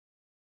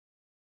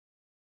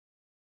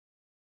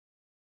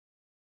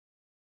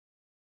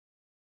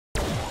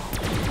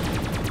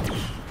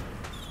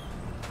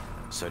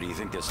So do you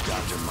think this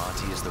Dr.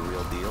 Monty is the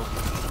real deal?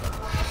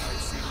 I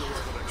see no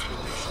other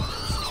explanation.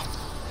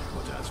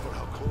 But as for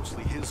how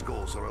closely his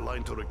goals are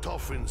aligned to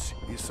Richtofen's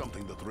is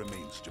something that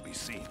remains to be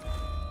seen.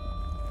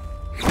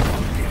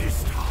 It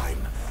is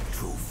time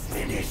to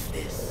finish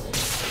this.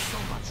 There's so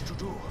much to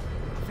do.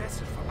 A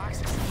vessel for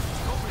Maxis.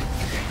 Discovery.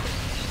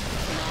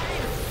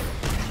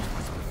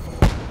 What's before?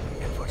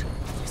 Edward,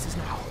 this is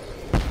now.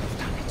 You've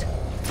done it.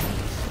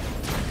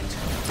 You've done it.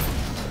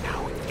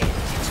 Now end it.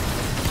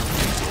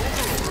 It's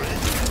over already.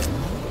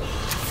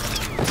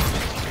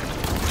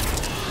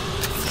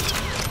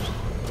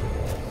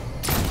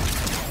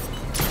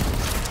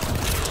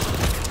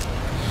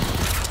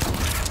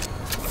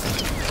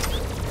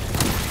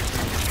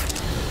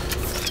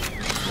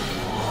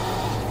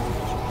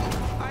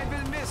 I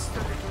will miss the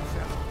little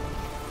fellow,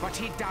 but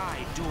he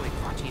died doing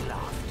what he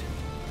loved.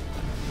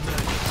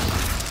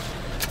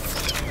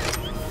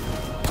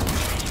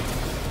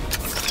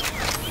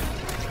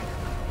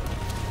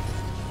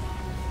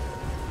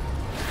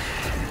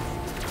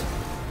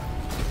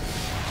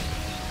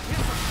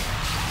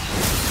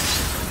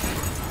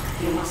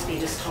 You must be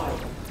destroyed.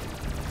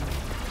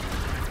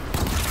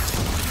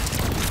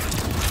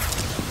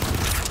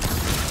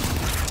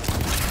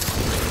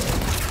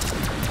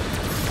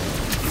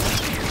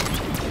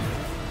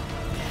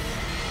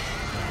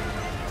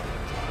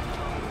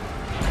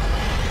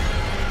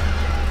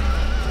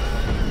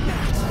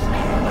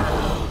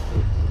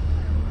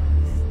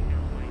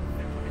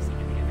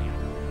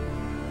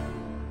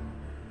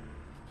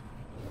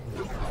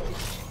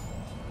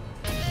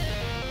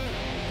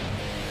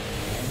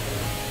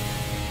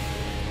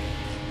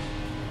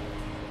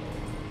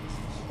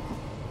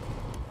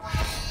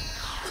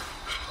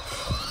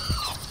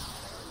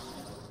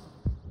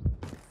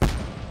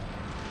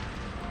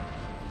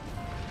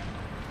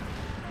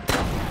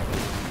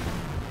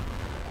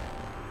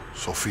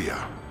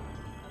 Sophia,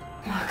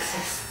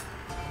 Maxis.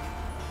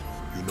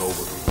 you know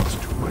what we must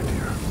do, my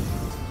dear.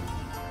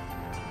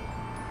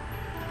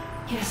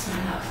 Yes, my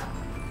love.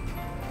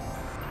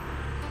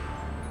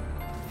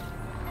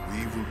 We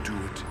will do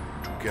it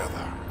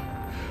together,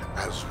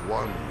 as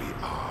one we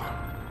are,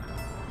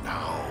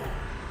 now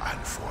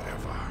and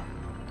forever.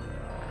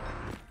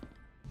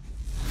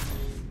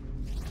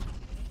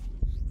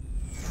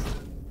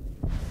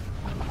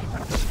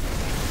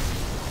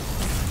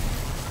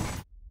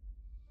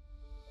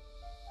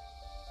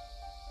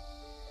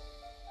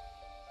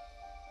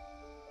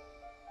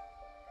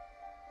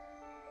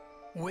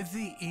 With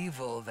the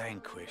evil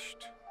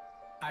vanquished,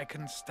 I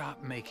can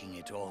start making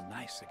it all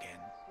nice again.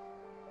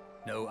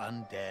 No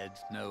undead,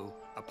 no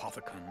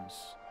apothecons,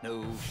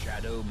 no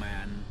shadow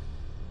man.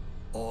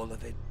 All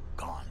of it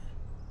gone.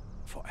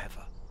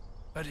 Forever.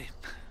 But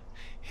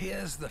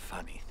here's the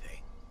funny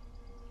thing.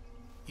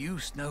 You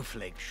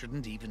snowflakes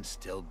shouldn't even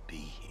still be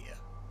here.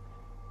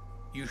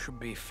 You should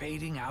be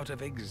fading out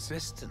of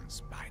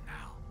existence by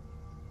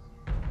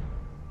now.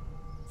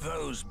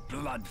 Those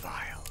blood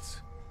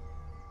vials.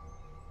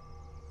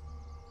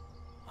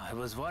 I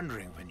was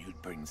wondering when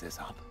you'd bring this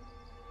up.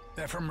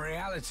 They're from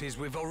realities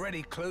we've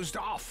already closed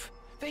off.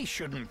 They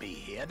shouldn't be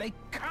here. They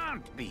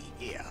can't be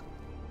here.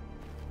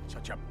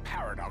 Such a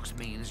paradox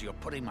means you're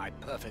putting my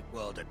perfect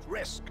world at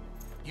risk.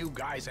 You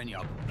guys and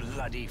your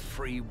bloody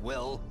free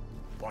will.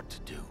 What to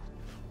do?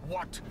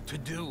 What to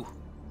do?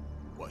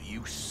 Well,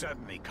 you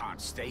certainly can't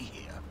stay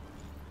here.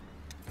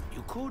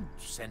 You could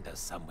send us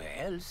somewhere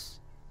else.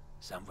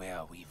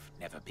 Somewhere we've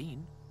never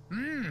been.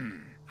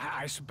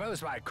 I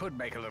suppose I could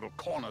make a little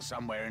corner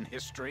somewhere in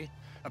history.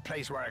 A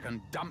place where I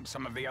can dump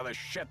some of the other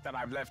shit that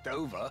I've left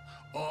over.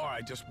 Or I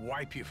just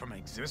wipe you from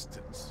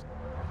existence.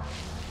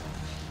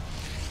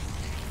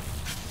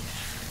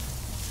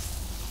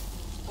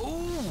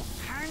 Ooh,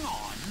 hang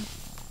on.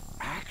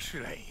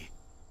 Actually,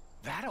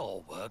 that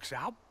all works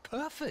out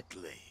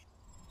perfectly.